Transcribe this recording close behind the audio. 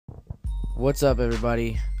What's up,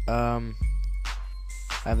 everybody? I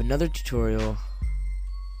have another tutorial,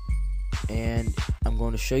 and I'm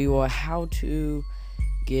going to show you all how to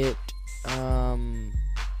get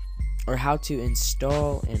or how to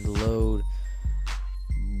install and load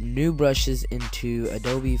new brushes into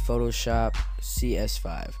Adobe Photoshop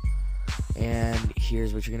CS5. And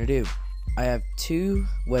here's what you're gonna do. I have two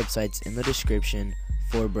websites in the description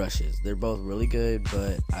for brushes. They're both really good,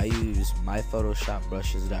 but I use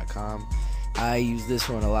myphotoshopbrushes.com. I use this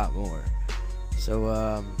one a lot more. So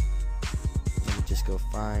let me just go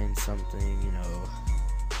find something,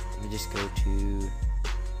 let me just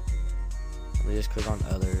click on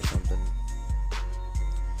other or something.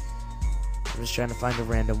 I'm just trying to find a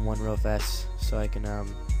random one real fast so I can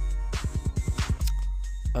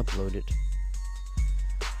upload it.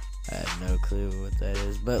 I have no clue what that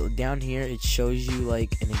is, but down here it shows you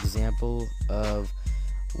like an example of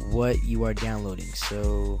what you are downloading.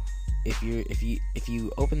 So if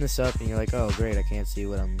you open this up and you're like, oh great, I can't see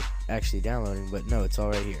what I'm actually downloading, but no, it's all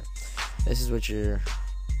right here. This is what you're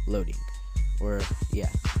loading, or yeah.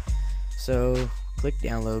 So click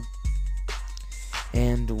download,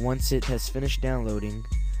 and once it has finished downloading,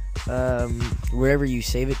 wherever you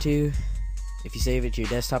save it to, if you save it to your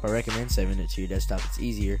desktop, I recommend saving it to your desktop. It's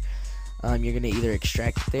easier. You're going to either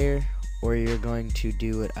extract it there, or you're going to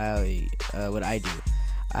do what I do.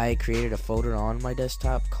 I created a folder on my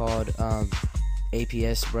desktop called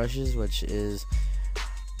APS brushes, which is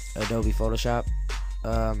Adobe Photoshop,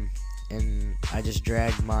 and I just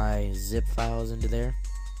dragged my zip files into there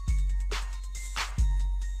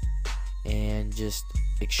and just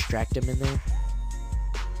extract them in there.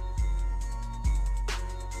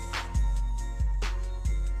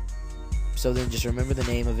 So then just remember the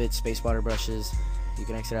name of it, Spacewater Brushes. You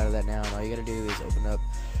can exit out of that now, and all you gotta do is open up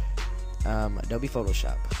Adobe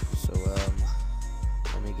Photoshop. So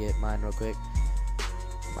let me get mine real quick.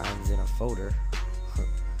 Mine's in a folder.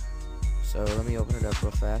 So let me open it up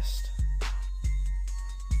real fast.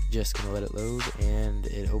 Just gonna let it load, and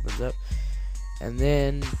it opens up. And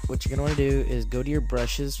then what you're gonna want to do is go to your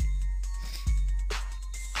brushes.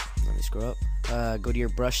 Let me scroll up. Go to your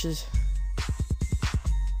brushes,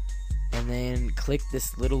 and then click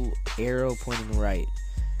this little arrow pointing right.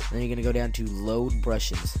 And then you're gonna go down to load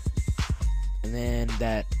brushes, and then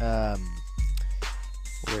that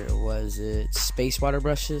where was it? Spacewater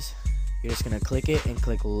brushes. You're just gonna click it and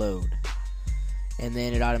click load, and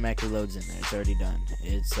then it automatically loads in there. It's already done.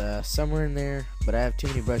 It's somewhere in there, but I have too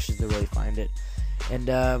many brushes to really find it. And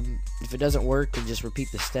if it doesn't work, then just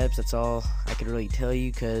repeat the steps. That's all I can really tell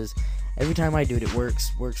you, because every time I do it, it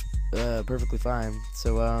works perfectly fine.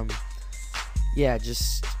 So yeah,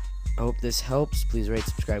 just I hope this helps. Please rate,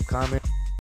 subscribe, comment.